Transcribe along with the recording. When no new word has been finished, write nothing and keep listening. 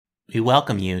We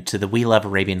welcome you to the We Love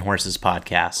Arabian Horses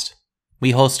podcast.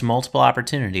 We host multiple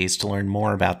opportunities to learn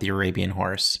more about the Arabian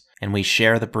horse, and we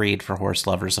share the breed for horse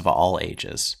lovers of all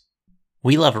ages.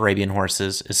 We Love Arabian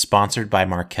Horses is sponsored by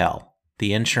Markel,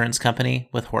 the insurance company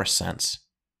with horse sense.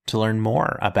 To learn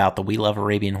more about the We Love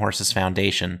Arabian Horses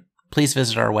Foundation, please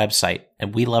visit our website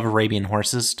at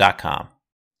welovearabianhorses.com.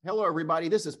 Hello, everybody.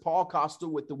 This is Paul Costa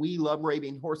with the We Love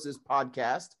Arabian Horses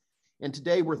podcast. And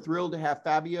today we're thrilled to have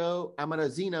Fabio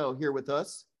Amorozzino here with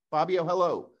us. Fabio,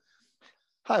 hello.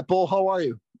 Hi, Paul. How are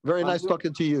you? Very nice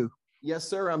talking to you. Yes,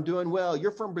 sir. I'm doing well. You're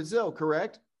from Brazil,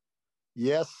 correct?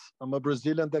 Yes, I'm a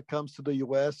Brazilian that comes to the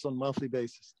U.S. on a monthly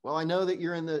basis. Well, I know that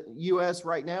you're in the U.S.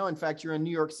 right now. In fact, you're in New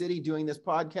York City doing this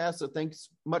podcast. So thanks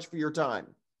much for your time.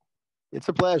 It's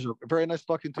a pleasure. Very nice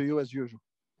talking to you as usual.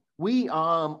 We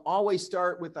always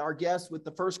start with our guests with the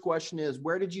first question is,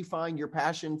 where did you find your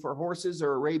passion for horses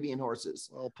or Arabian horses?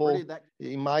 Well, Paul,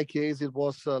 in my case, it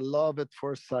was love at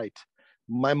first sight.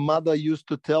 My mother used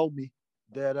to tell me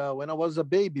that when I was a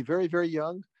baby, very, very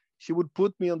young, she would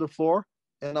put me on the floor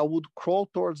and I would crawl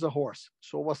towards a horse.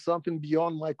 So it was something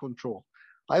beyond my control.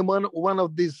 I'm one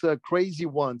of these crazy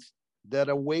ones that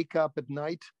I wake up at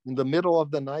night, in the middle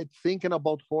of the night, thinking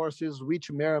about horses,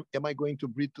 which mare am I going to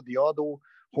breed to the other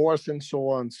horse and so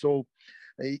on. So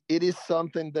it is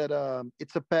something that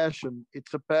it's a passion.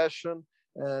 It's a passion,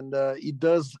 and it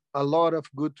does a lot of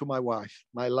good to my wife,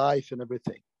 my life, and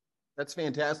everything. That's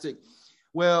fantastic.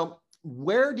 Well,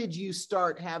 where did you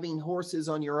start having horses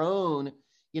on your own,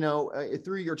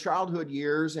 through your childhood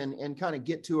years and kind of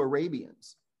get to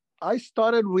Arabians? I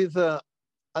started with a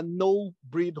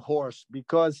no-breed horse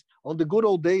because on the good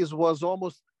old days was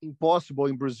almost impossible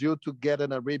in Brazil to get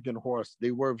an Arabian horse.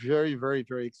 They were very, very,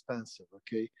 very expensive.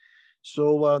 Okay.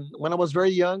 So when I was very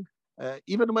young,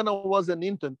 even when I was an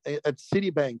intern at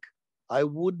Citibank, I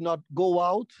would not go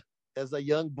out as a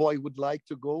young boy would like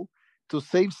to go to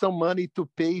save some money to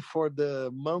pay for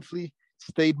the monthly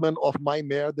statement of my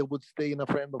mare that would stay in a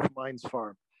friend of mine's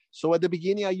farm. So at the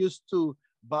beginning, I used to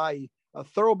buy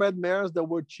thoroughbred mares that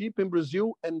were cheap in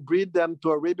Brazil and breed them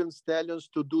to Arabian stallions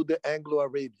to do the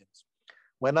Anglo-Arabians.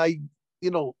 When I,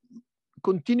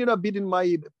 continued a bit in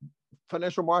my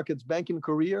financial markets banking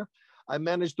career, I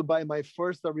managed to buy my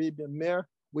first Arabian mare,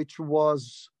 which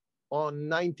was on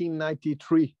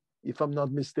 1993, if I'm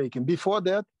not mistaken. Before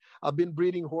that, I've been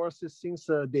breeding horses since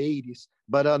the 80s,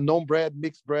 but non-bred,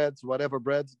 mixed breds, whatever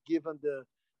breds, given the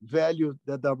value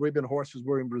that the Arabian horses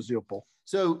were in Brazil, Paul.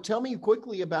 So tell me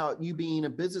quickly about you being a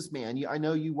businessman. I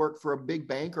know you work for a big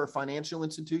bank or a financial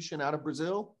institution out of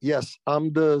Brazil. Yes,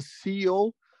 I'm the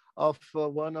CEO of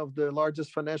one of the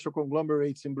largest financial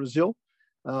conglomerates in Brazil.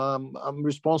 I'm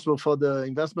responsible for the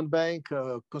investment bank,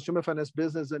 consumer finance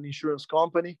business, and insurance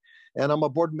company. And I'm a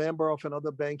board member of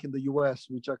another bank in the U.S.,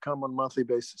 which I come on a monthly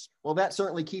basis. Well, that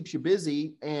certainly keeps you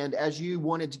busy. And as you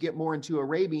wanted to get more into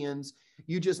Arabians,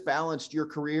 you just balanced your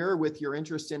career with your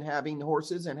interest in having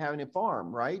horses and having a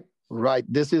farm, right? Right.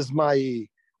 This is I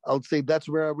would say that's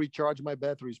where I recharge my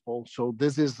batteries, Paul. So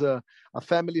this is a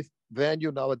family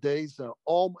venue nowadays. I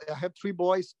have 3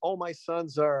 boys. All my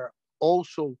sons are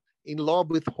also in love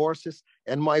with horses,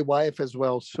 and my wife as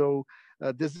well. So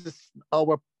this is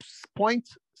our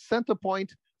center point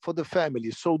for the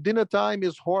family. So dinner time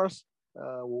is horse,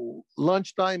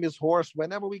 lunchtime is horse.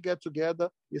 Whenever we get together,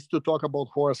 is to talk about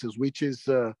horses, which is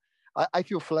I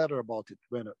feel flattered about it.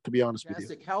 To be honest with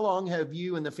you. How long have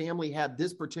you and the family had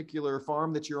this particular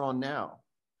farm that you're on now?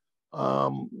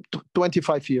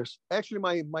 25 years.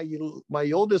 Actually,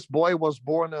 my oldest boy was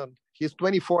born on. He's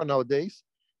 24 nowadays.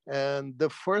 And the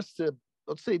first,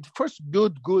 first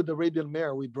good Arabian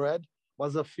mare we bred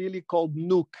was a filly called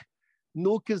Nook.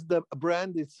 Nook is the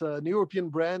brand. It's an European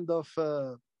brand of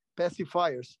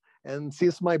pacifiers. And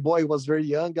since my boy was very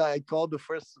young, I called the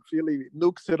first filly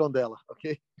Nook Cirondella.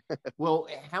 Okay. Well,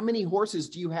 how many horses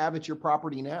do you have at your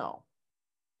property now?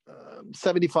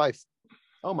 75.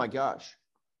 Oh my gosh.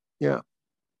 Yeah.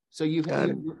 So you've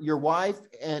your wife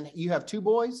and you have 2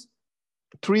 boys?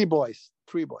 3 boys.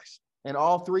 And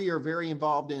all 3 are very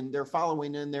involved they're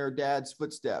following in their dad's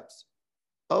footsteps.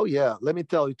 Oh, yeah. Let me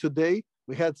tell you, today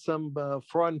we had some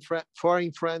foreign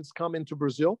friends come into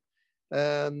Brazil,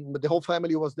 and the whole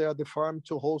family was there at the farm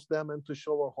to host them and to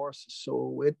show our horses.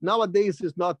 So nowadays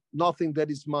is not nothing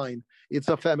that is mine. It's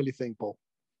a family thing, Paul,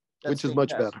 which is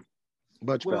much better.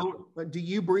 Much better. Do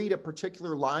you breed a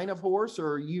particular line of horse,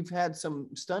 or you've had some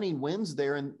stunning wins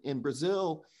there in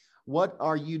Brazil? What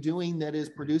are you doing that is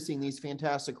producing these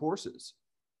fantastic horses?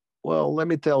 Well, let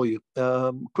me tell you,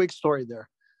 quick story there.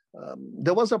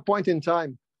 There was a point in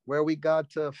time where we got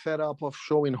fed up of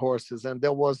showing horses, and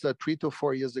that was 3 to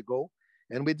 4 years ago.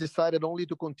 And we decided only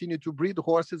to continue to breed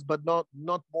horses, but not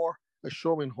more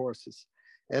showing horses.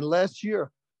 And last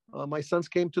year, my sons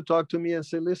came to talk to me and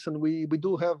say, listen, we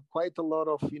do have quite a lot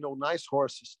of, nice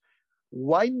horses.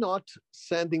 Why not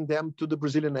sending them to the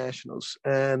Brazilian Nationals?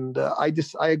 And I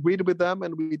agreed with them,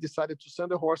 and we decided to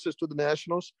send the horses to the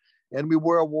Nationals. And we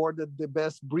were awarded the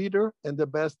best breeder and the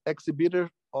best exhibitor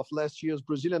of last year's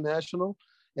Brazilian National,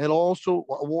 and also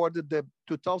awarded the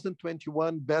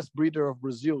 2021 Best Breeder of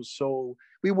Brazil. So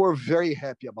we were very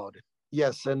happy about it.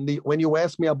 Yes, and when you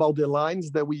ask me about the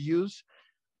lines that we use,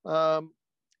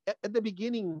 at the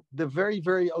beginning, the very,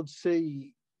 I would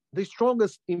say, the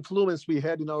strongest influence we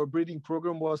had in our breeding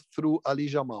program was through Ali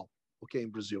Jamal, okay, in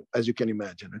Brazil, as you can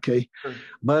imagine, okay? Sure.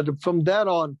 But from that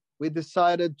on, we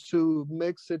decided to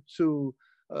mix it to,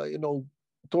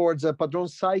 towards a Padron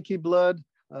Psyche blood,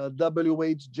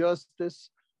 WH Justice,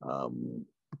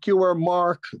 QR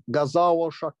Mark, Gazal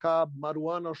Al-Shakab,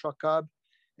 Marwan Al-Shakab,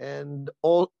 and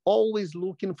always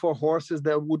looking for horses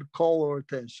that would call our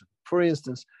attention. For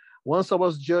instance, once I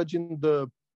was judging the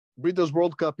Breeders'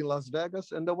 World Cup in Las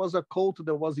Vegas, and there was a colt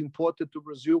that was imported to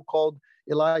Brazil called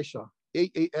Elisha,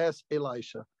 AAS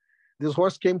Elisha. This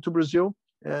horse came to Brazil,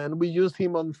 and we used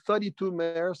him on 32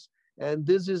 mares, and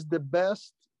this is the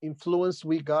best influence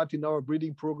we got in our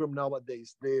breeding program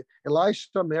nowadays. The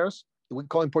Elisha mares, we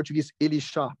call in Portuguese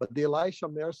Elisha, but the Elisha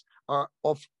mares are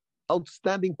of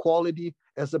outstanding quality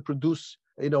as a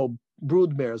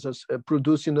brood mares, as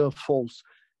producing foals.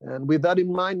 And with that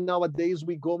in mind, nowadays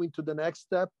we go into the next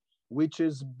step, which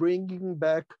is bringing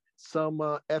back some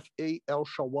FA El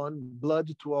Shawan blood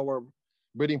to our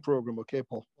breeding program. Okay,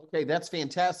 Paul? Okay, that's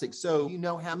fantastic. So you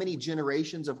know how many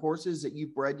generations of horses that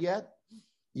you've bred yet?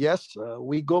 Yes,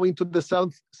 we go into the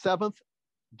seventh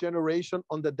generation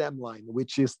on the dam line,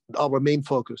 which is our main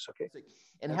focus. Okay.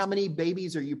 And how many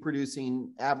babies are you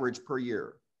producing average per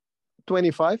year?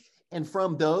 25. And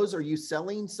from those, are you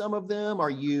selling some of them? Are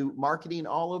you marketing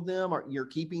all of them? Are you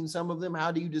keeping some of them?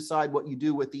 How do you decide what you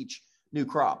do with each new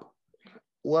crop?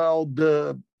 Well,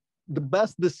 the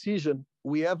best decision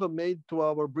we ever made to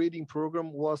our breeding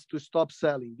program was to stop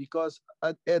selling, because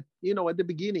at the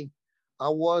beginning, I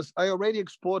already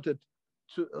exported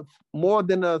to more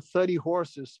than 30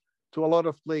 horses to a lot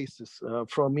of places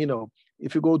from,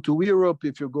 if you go to Europe,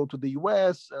 if you go to the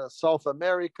US, South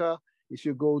America, if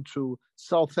you go to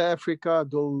South Africa,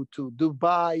 go to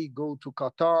Dubai, go to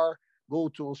Qatar, go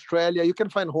to Australia, you can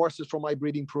find horses from my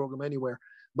breeding program anywhere.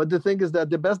 But the thing is that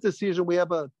the best decision we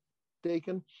ever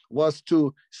taken was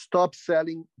to stop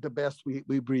selling the best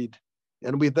we breed.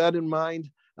 And with that in mind,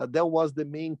 that was the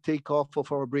main takeoff of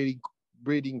our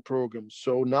breeding program.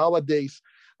 So nowadays,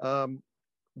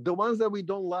 the ones that we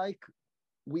don't like,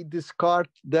 we discard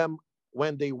them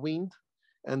when they weaned,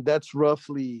 and that's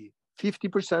roughly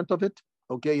 50% of it.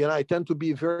 Okay, and I tend to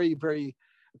be very, very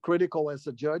critical as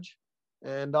a judge.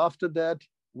 And after that,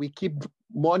 we keep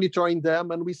monitoring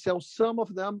them, and we sell some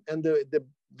of them, and the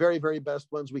very, very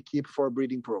best ones we keep for a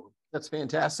breeding program. That's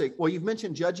fantastic. Well, you've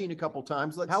mentioned judging a couple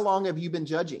times. How long have you been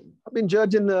judging? I've been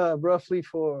judging roughly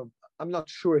for, I'm not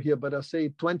sure here, but I'll say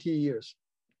 20 years,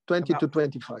 20 to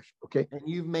 25. Okay. And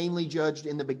you've mainly judged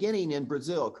in the beginning in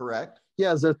Brazil, correct?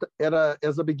 Yes.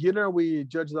 As a beginner, we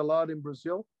judged a lot in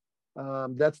Brazil.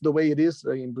 That's the way it is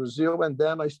in Brazil. And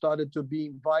then I started to be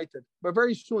invited, but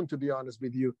very soon, to be honest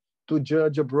with you, to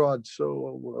judge abroad. So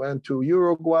I went to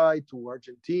Uruguay, to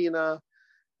Argentina,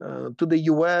 to the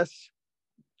US,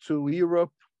 to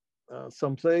Europe,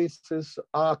 some places,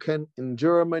 Aachen in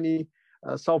Germany,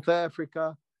 South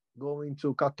Africa, going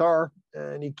to Qatar,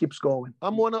 and it keeps going.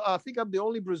 I think I'm the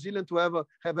only Brazilian to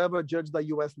have ever judged the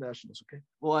US Nationals. Okay.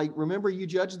 Well, I remember you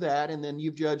judged that, and then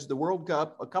you've judged the World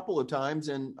Cup a couple of times,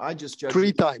 and I just judged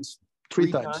three times,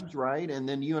 right? And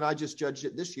then you and I just judged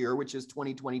it this year, which is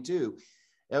 2022.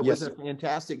 It was a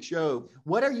fantastic show.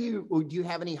 Do you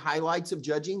have any highlights of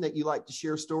judging that you like to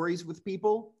share stories with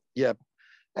people? Yeah,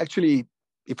 actually,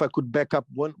 if I could back up,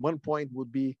 one point would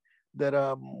be that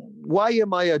why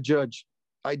am I a judge?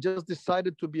 I just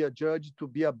decided to be a judge to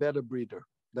be a better breeder.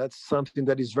 That's something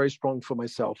that is very strong for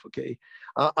myself. Okay,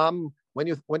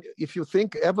 if you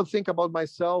ever think about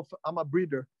myself, I'm a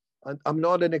breeder, and I'm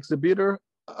not an exhibitor.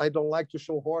 I don't like to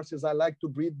show horses. I like to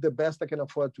breed the best I can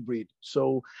afford to breed.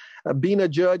 So, being a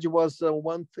judge was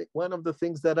one of the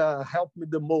things that helped me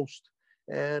the most.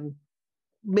 And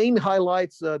main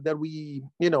highlights that we,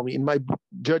 in my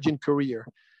judging career.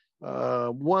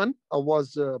 One, I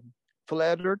was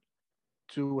flattered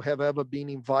to have ever been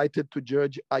invited to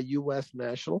judge a U.S.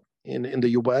 national in the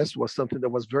U.S. was something that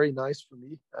was very nice for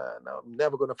me, and I'm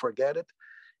never going to forget it.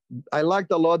 I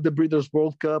liked a lot the Breeders'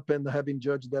 World Cup, and having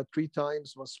judged that 3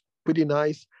 times was pretty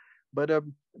nice. But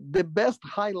the best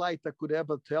highlight I could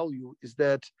ever tell you is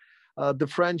that the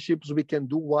friendships we can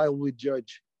do while we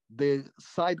judge, the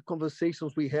side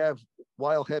conversations we have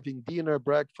while having dinner,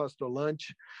 breakfast, or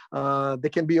lunch, they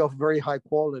can be of very high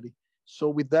quality. So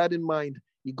with that in mind,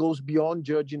 it goes beyond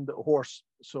judging the horse.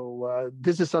 So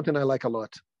this is something I like a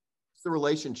lot. It's the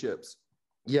relationships.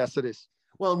 Yes, it is.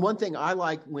 Well, and one thing I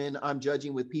like when I'm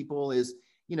judging with people is,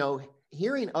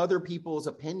 hearing other people's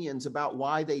opinions about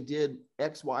why they did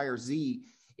X, Y, or Z.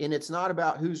 And it's not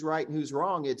about who's right and who's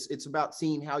wrong. It's about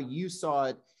seeing how you saw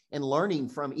it and learning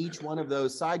from each one of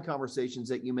those side conversations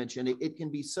that you mentioned. It can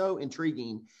be so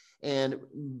intriguing and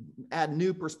add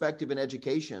new perspective and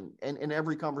education in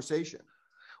every conversation.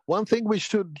 One thing we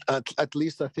should, at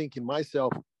least I think in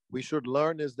myself, we should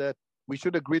learn is that we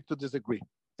should agree to disagree.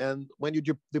 And when you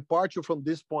depart from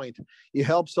this point, it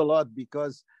helps a lot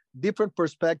because different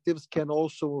perspectives can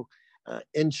also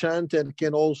enchant and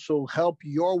can also help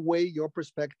your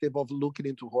perspective of looking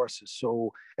into horses.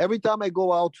 So every time I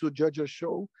go out to judge a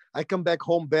show, I come back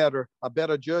home a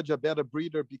better judge, a better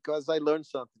breeder, because I learned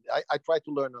something. I try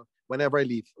to learn whenever I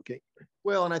leave. Okay.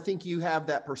 Well, and I think you have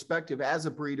that perspective as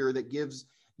a breeder that gives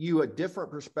you a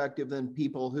different perspective than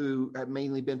people who have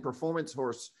mainly been performance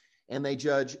horse and they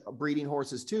judge breeding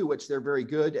horses too, which they're very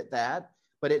good at that.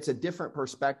 But it's a different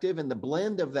perspective. And the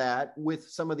blend of that with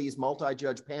some of these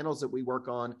multi-judge panels that we work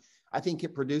on, I think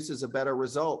it produces a better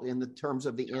result in the terms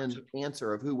of the end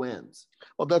answer of who wins.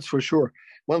 Well, that's for sure.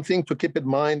 One thing to keep in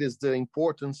mind is the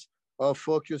importance of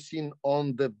focusing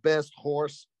on the best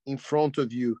horse in front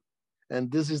of you. And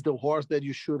this is the horse that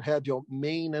you should have your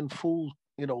main and full,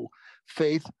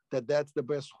 faith that that's the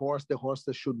best horse, the horse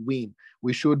that should win.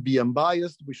 We should be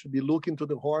unbiased. We should be looking to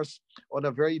the horse on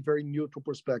a very, very neutral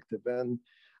perspective. And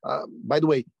by the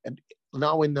way, and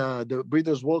now in the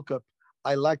Breeders' World Cup,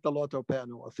 I liked a lot of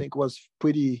panel. I think it was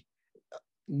pretty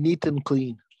neat and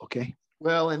clean. Okay.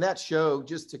 Well, and that show,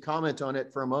 just to comment on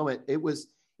it for a moment, it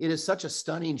is such a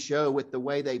stunning show with the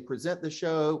way they present the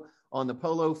show on the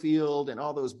polo field and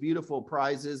all those beautiful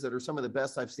prizes that are some of the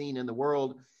best I've seen in the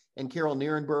world. And Carol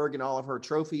Nierenberg and all of her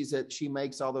trophies that she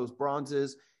makes, all those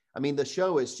bronzes. I mean, the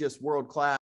show is just world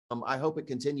class. I hope it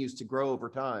continues to grow over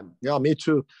time. Yeah, me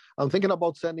too. I'm thinking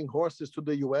about sending horses to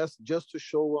the U.S. just to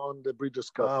show on the Breeders'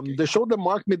 Cup. The show that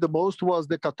marked me the most was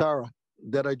the Qatar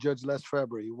that I judged last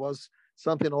February. It was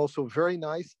something also very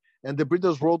nice. And the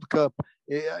Breeders' World Cup,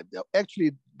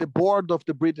 actually, the board of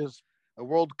the Breeders'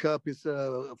 World Cup is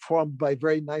formed by a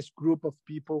very nice group of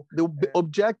people. The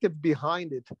objective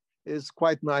behind it is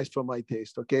quite nice for my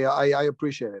taste. Okay, I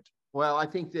appreciate it. Well, I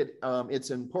think that it's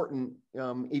an important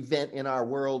event in our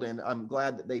world, and I'm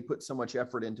glad that they put so much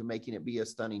effort into making it be a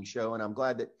stunning show. And I'm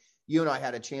glad that you and I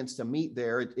had a chance to meet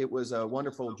there. It was a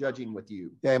wonderful judging with you.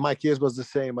 Yeah, my case was the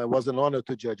same. I was an honor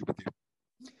to judge with you.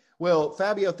 Well,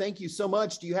 Fabio, thank you so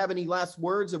much. Do you have any last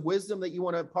words of wisdom that you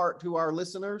want to impart to our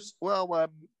listeners? Well,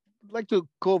 I'd like to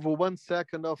cover 1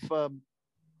 second of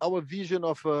our vision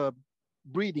of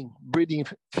breeding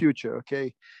future.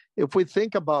 Okay, if we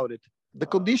think about it, the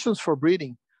conditions for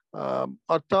breeding are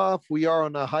tough. We are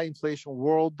on a high inflation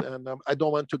world, and I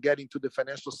don't want to get into the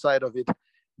financial side of it.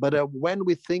 But when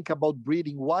we think about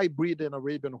breeding, why breed an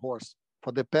Arabian horse?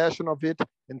 For the passion of it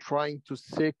and trying to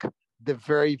seek the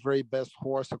very, very best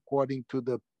horse according to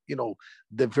the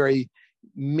very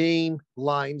main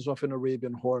lines of an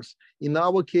Arabian horse. In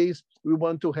our case, we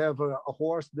want to have a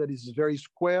horse that is very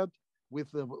squared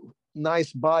with a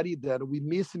nice body that we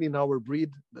missing in our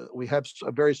breed. We have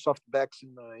a very soft backs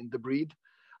in the breed.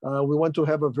 We want to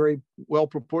have a very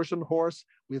well-proportioned horse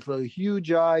with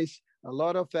huge eyes, a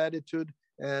lot of attitude,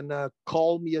 and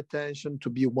call me attention to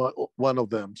be one of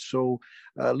them. So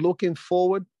looking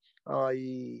forward,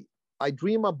 I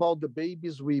dream about the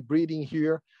babies we breeding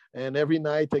here, and every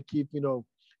night I keep,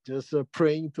 just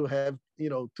praying to have,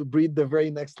 to breed the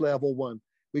very next level one.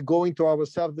 We go into our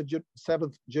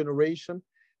seventh generation,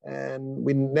 and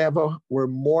we never were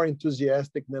more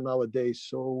enthusiastic than nowadays.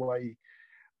 So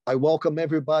I welcome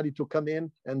everybody to come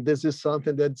in, and this is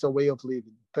something that's a way of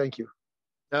living. Thank you.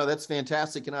 No, that's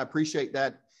fantastic, and I appreciate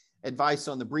that advice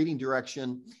on the breeding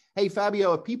direction. Hey,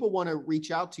 Fabio, if people want to reach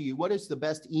out to you, what is the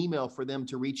best email for them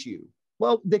to reach you?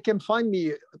 Well, they can find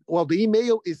me. Well, the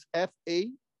email is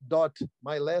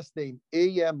my last name,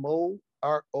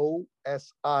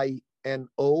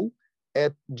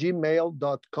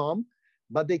 amorosino@gmail.com.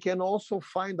 But they can also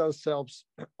find ourselves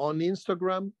on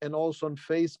Instagram and also on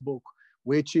Facebook,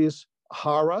 which is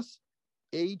Haras,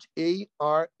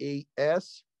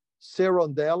 Haras,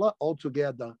 Serondella,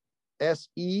 altogether,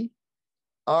 Serondella.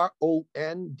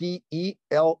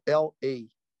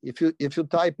 If you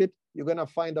type it, You're going to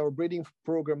find our breeding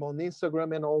program on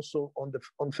Instagram and also on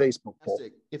Facebook, Paul.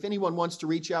 If anyone wants to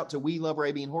reach out to We Love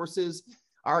Arabian Horses,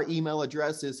 our email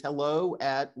address is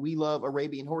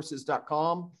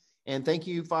hello@welovearabianhorses.com. And thank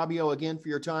you, Fabio, again for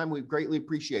your time. We greatly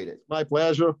appreciate it. My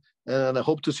pleasure. And I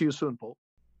hope to see you soon, Paul.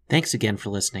 Thanks again for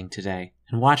listening today,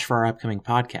 and watch for our upcoming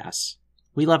podcasts.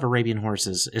 We Love Arabian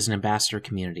Horses is an ambassador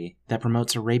community that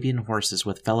promotes Arabian horses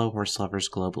with fellow horse lovers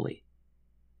globally.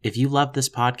 If you love this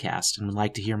podcast and would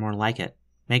like to hear more like it,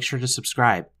 make sure to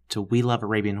subscribe to We Love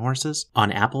Arabian Horses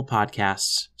on Apple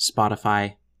Podcasts,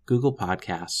 Spotify, Google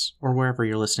Podcasts, or wherever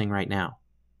you're listening right now.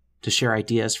 To share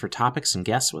ideas for topics and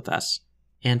guests with us,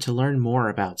 and to learn more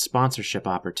about sponsorship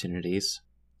opportunities,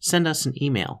 send us an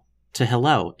email to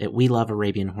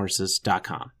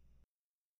hello@welovearabianhorses.com.